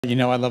You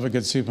know I love a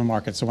good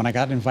supermarket, so when I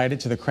got invited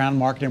to the Crown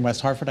Market in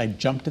West Hartford, I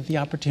jumped at the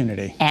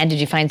opportunity. And did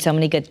you find so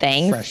many good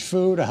things? Fresh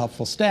food, a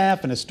helpful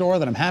staff, and a store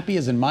that I'm happy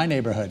is in my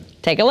neighborhood.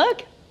 Take a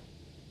look.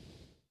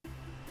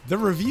 The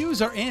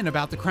reviews are in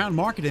about the Crown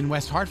Market in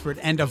West Hartford,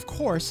 and of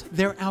course,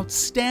 they're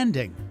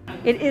outstanding.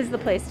 It is the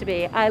place to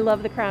be. I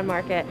love the Crown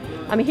Market.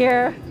 I'm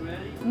here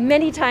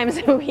many times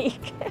a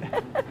week.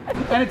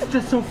 And it's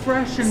just so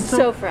fresh and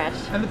so fresh.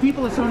 And the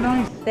people are so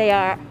nice. They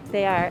are.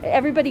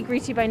 Everybody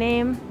greets you by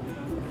name.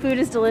 Food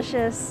is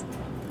delicious.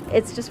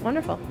 It's just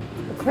wonderful.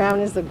 The Crown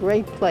is a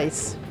great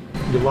place.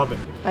 You love it?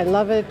 I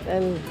love it,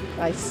 and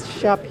I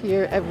shop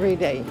here every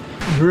day.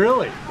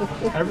 Really?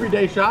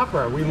 Everyday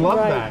shopper. We love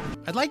Right. that.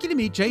 I'd like you to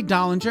meet Jay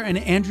Dollinger and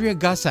Andrea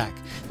Gussack.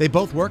 They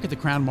both work at the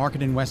Crown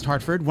Market in West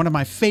Hartford, one of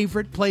my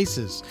favorite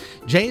places.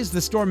 Jay is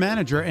the store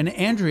manager, and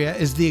Andrea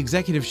is the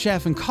executive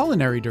chef and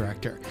culinary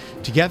director.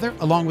 Together,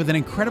 along with an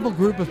incredible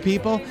group of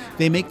people,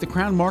 they make the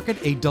Crown Market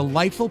a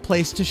delightful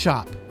place to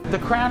shop. The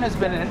Crown has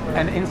been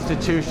an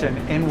institution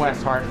in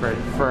West Hartford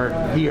for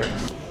years.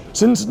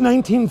 Since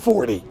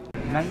 1940.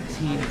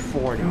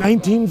 1940.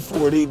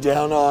 1940,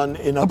 down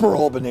in Upper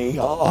Albany,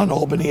 on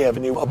Albany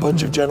Avenue, a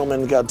bunch of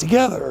gentlemen got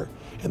together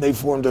and they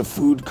formed a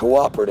food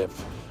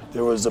cooperative.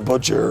 There was a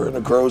butcher and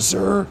a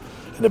grocer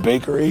and a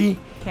bakery.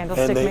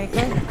 Candlestick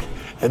maker.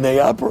 And they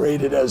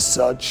operated as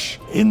such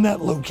in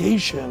that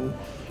location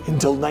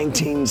until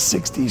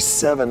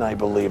 1967, I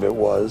believe it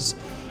was,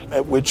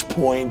 at which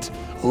point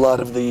a lot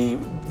of the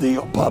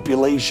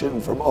population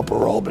from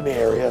Upper Albany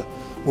area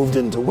moved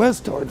into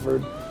West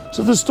Hartford.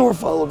 So the store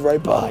followed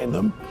right behind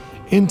them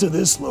into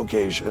this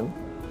location,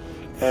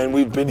 and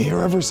we've been here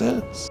ever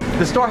since.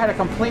 The store had a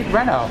complete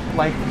reno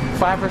like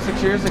 5 or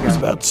 6 years ago. It was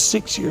about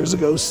 6 years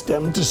ago,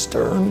 stem to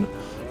stern,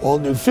 all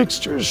new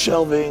fixtures,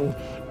 shelving,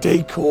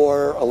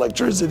 decor,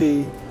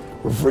 electricity,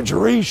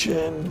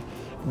 refrigeration.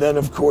 Then,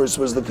 of course,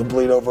 was the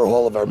complete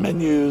overhaul of our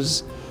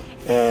menus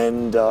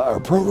and our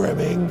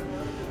programming.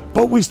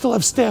 But we still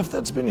have staff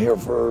that's been here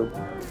for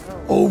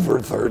over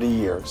 30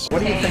 years. What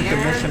do you think the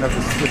mission of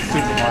this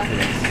supermarket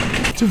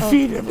is? To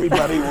feed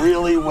everybody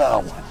really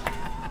well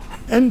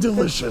and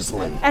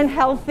deliciously. And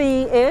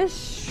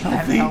healthy-ish.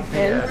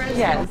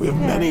 Yes. We have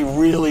many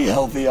really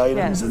healthy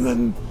items, and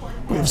then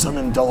we have some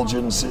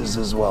indulgences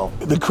as well.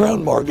 The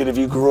Crown Market, if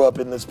you grew up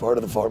in this part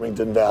of the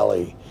Farmington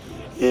Valley,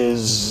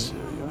 is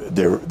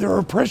there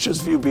are precious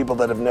few people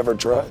that have never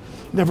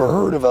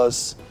heard of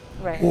us,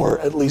 right, or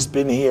at least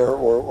been here,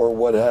 or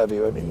what have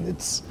you. I mean,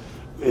 it's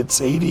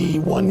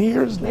 81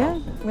 years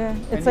now. Yeah.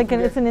 It's like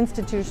it's an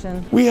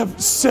institution. We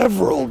have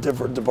several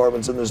different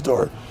departments in the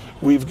store.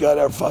 We've got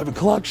our 5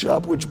 o'clock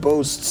shop, which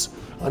boasts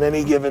on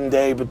any given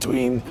day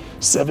between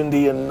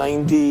 70 and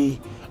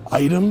 90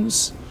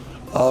 items,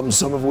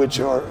 some of which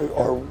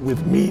are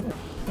with meat.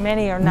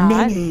 Many are not.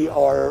 Many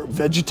are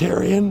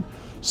vegetarian,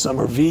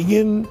 some are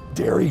vegan,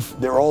 dairy.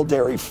 They're all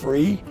dairy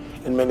free,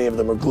 and many of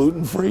them are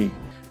gluten free.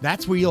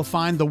 That's where you'll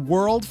find the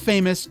world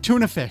famous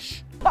tuna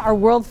fish. Our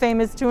world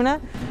famous tuna.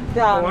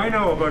 I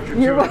know about your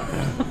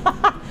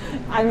tuna.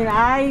 I mean,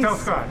 Tell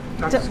Scott.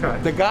 Dr.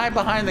 Scott. The guy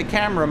behind the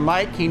camera,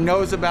 Mike, he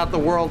knows about the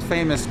world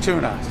famous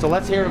tuna. So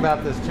let's hear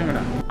about this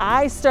tuna.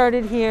 I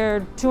started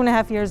here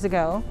 2.5 years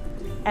ago,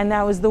 and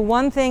that was the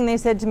one thing they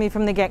said to me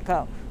from the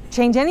get-go.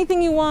 Change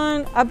anything you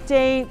want,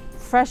 update,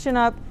 freshen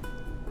up,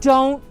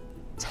 don't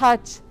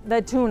touch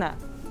the tuna.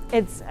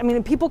 I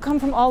mean, people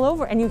come from all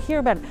over, and you hear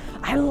about it.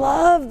 I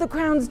love the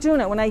Crown's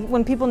tuna.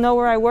 When people know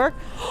where I work,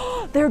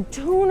 their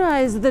tuna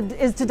is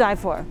to die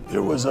for.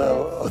 There was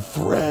a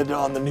thread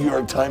on the New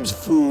York Times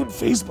Food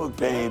Facebook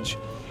page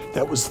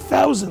that was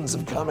thousands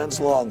of comments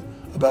long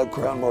about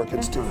Crown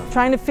Market's tuna.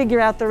 Trying to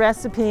figure out the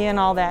recipe and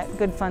all that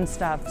good fun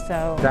stuff.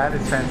 So that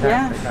is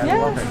fantastic. I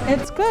love it.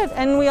 It's good.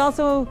 And we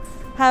also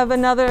have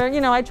another,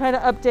 I try to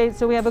update,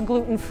 so we have a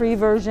gluten-free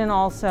version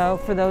also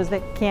for those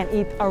that can't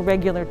eat our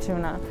regular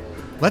tuna.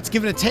 Let's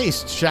give it a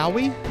taste, shall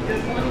we?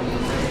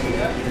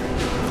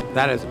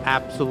 That is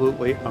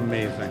absolutely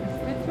amazing.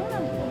 Good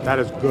tuna. That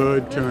is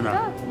good tuna.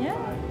 Stuff,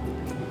 yeah.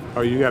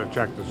 Oh, you got to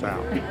check this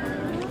out.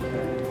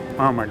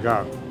 Oh my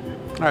God,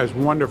 that is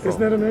wonderful. Isn't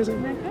that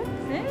amazing? Isn't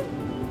that good?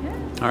 See?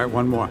 Yeah. All right,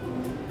 one more.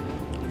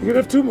 You can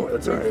have 2 more,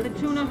 that's all right. The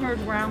tuna heard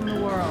round the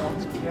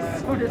world,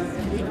 so to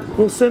speak.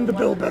 We'll send the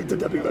bill back to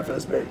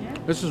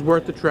WFSB. This is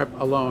worth the trip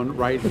alone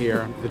right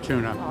here, the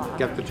tuna.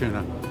 Get the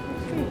tuna.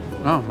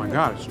 Oh my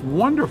God, it's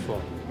wonderful.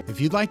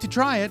 If you'd like to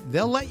try it,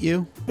 they'll let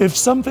you. If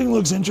something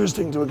looks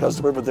interesting to a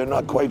customer but they're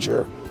not quite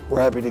sure,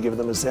 we're happy to give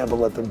them a sample,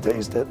 let them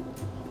taste it.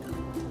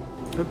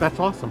 That's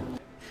awesome.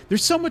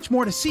 There's so much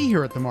more to see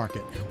here at the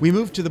market. We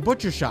moved to the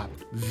butcher shop,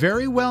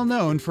 very well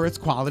known for its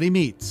quality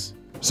meats.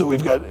 So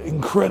we've got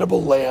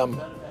incredible lamb,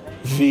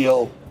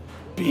 veal,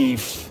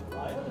 beef.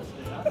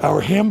 Our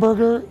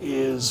hamburger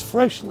is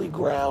freshly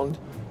ground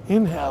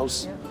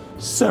in-house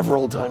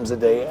several times a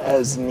day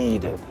as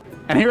needed.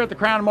 And here at the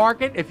Crown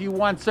Market, if you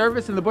want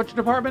service in the butcher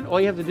department, all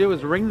you have to do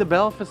is ring the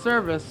bell for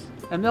service,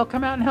 and they'll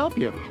come out and help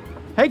you.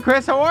 Hey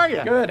Chris, how are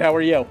you? Good, how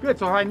are you? Good,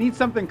 so if I need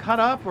something cut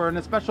up or in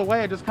a special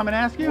way, I just come and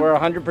ask you? We're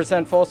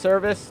 100% full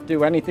service.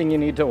 Do anything you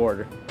need to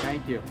order.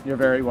 Thank you. You're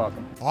very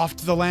welcome. Off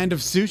to the land of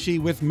sushi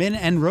with Min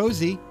and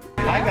Rosie.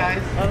 Hi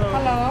guys.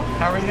 Hello.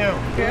 How are you?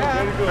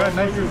 Very good.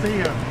 Nice to see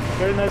you.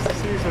 Very nice to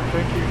see you, sir.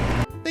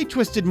 Thank you. They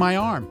twisted my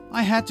arm.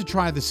 I had to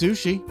try the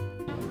sushi.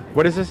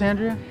 What is this,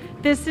 Andrea?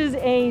 This is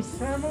a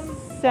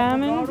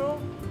salmon.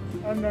 Avocado,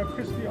 and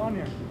crispy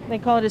onion. They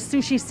call it a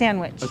sushi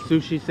sandwich. A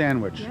sushi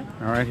sandwich. Yeah.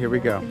 All right, here we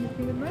go.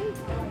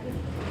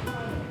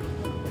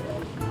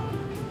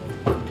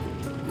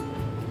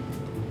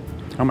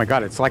 Oh my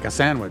God, it's like a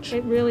sandwich.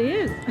 It really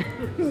is.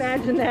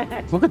 Imagine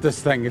that. Look at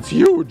this thing, it's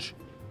huge.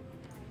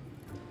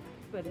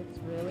 But it's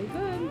really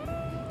good.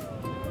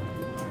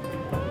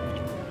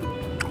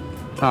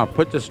 Oh,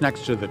 put this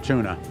next to the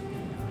tuna.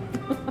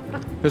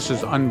 This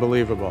is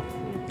unbelievable.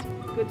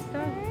 It's good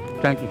stuff.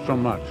 Thank you so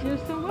much. You're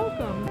so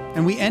welcome.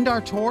 And we end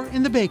our tour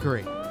in the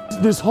bakery.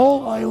 This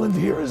whole island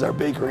here is our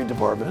bakery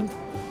department.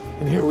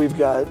 And here we've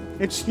got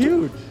It's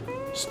huge.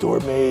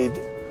 store-made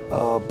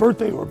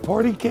birthday or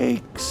party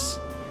cakes,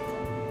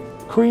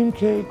 cream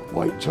cake,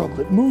 white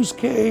chocolate mousse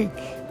cake,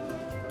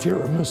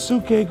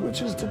 tiramisu cake,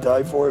 which is to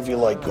die for if you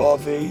like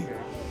coffee,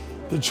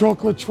 the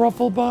chocolate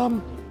truffle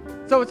bomb.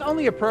 So it's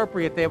only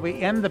appropriate that we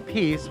end the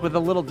piece with a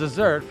little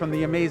dessert from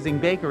the amazing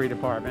bakery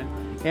department.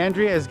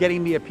 Andrea is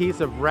getting me a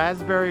piece of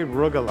raspberry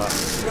rugula.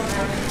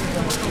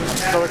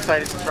 I'm so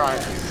excited to try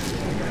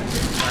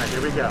this. All right,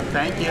 here we go.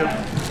 Thank you.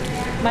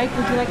 Mike,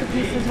 would you like a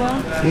piece as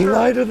well?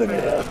 Lighter than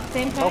air.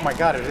 Same Oh my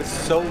God, it is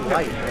so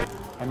light.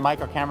 And Mike,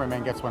 our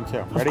cameraman, gets one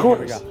too. Ready? Of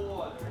course. Here we go.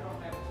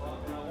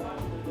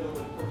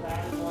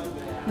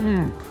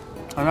 And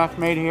that's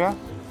made here?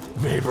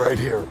 Made right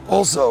here.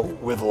 Also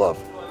with love.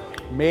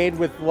 Made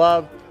with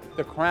love.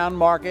 The Crown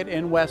Market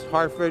in West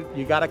Hartford.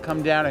 You got to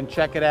come down and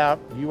check it out.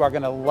 You are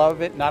going to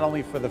love it, not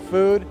only for the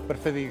food, but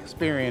for the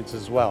experience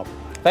as well.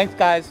 Thanks,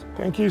 guys.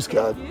 Thank you,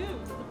 Scott.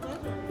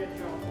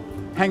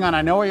 Hang on,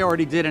 I know I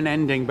already did an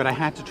ending, but I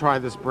had to try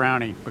this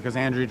brownie because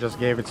Andrea just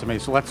gave it to me.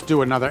 So let's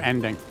do another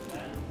ending.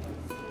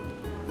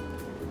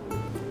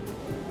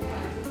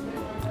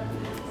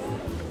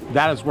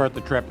 That is worth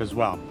the trip as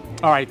well.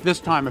 All right, this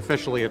time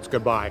officially it's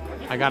goodbye.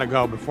 I got to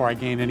go before I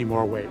gain any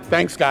more weight.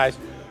 Thanks, guys.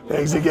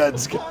 Thanks again,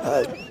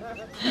 Scott.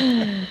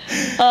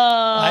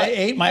 I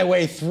ate my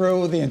way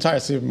through the entire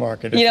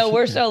supermarket. You know,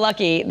 we're so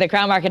lucky.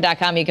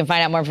 TheCrownMarket.com, you can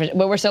find out more information.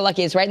 But we're so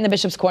lucky. It's right in the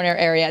Bishop's Corner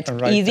area. It's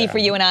Right easy there. for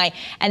you and I.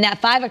 And that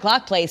 5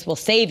 o'clock place will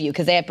save you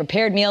because they have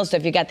prepared meals. So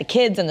if you got the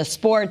kids and the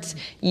sports,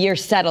 you're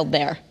settled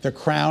there.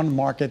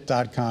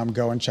 TheCrownMarket.com.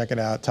 Go and check it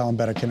out. Tell them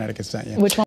Better Connecticut sent you. Which one?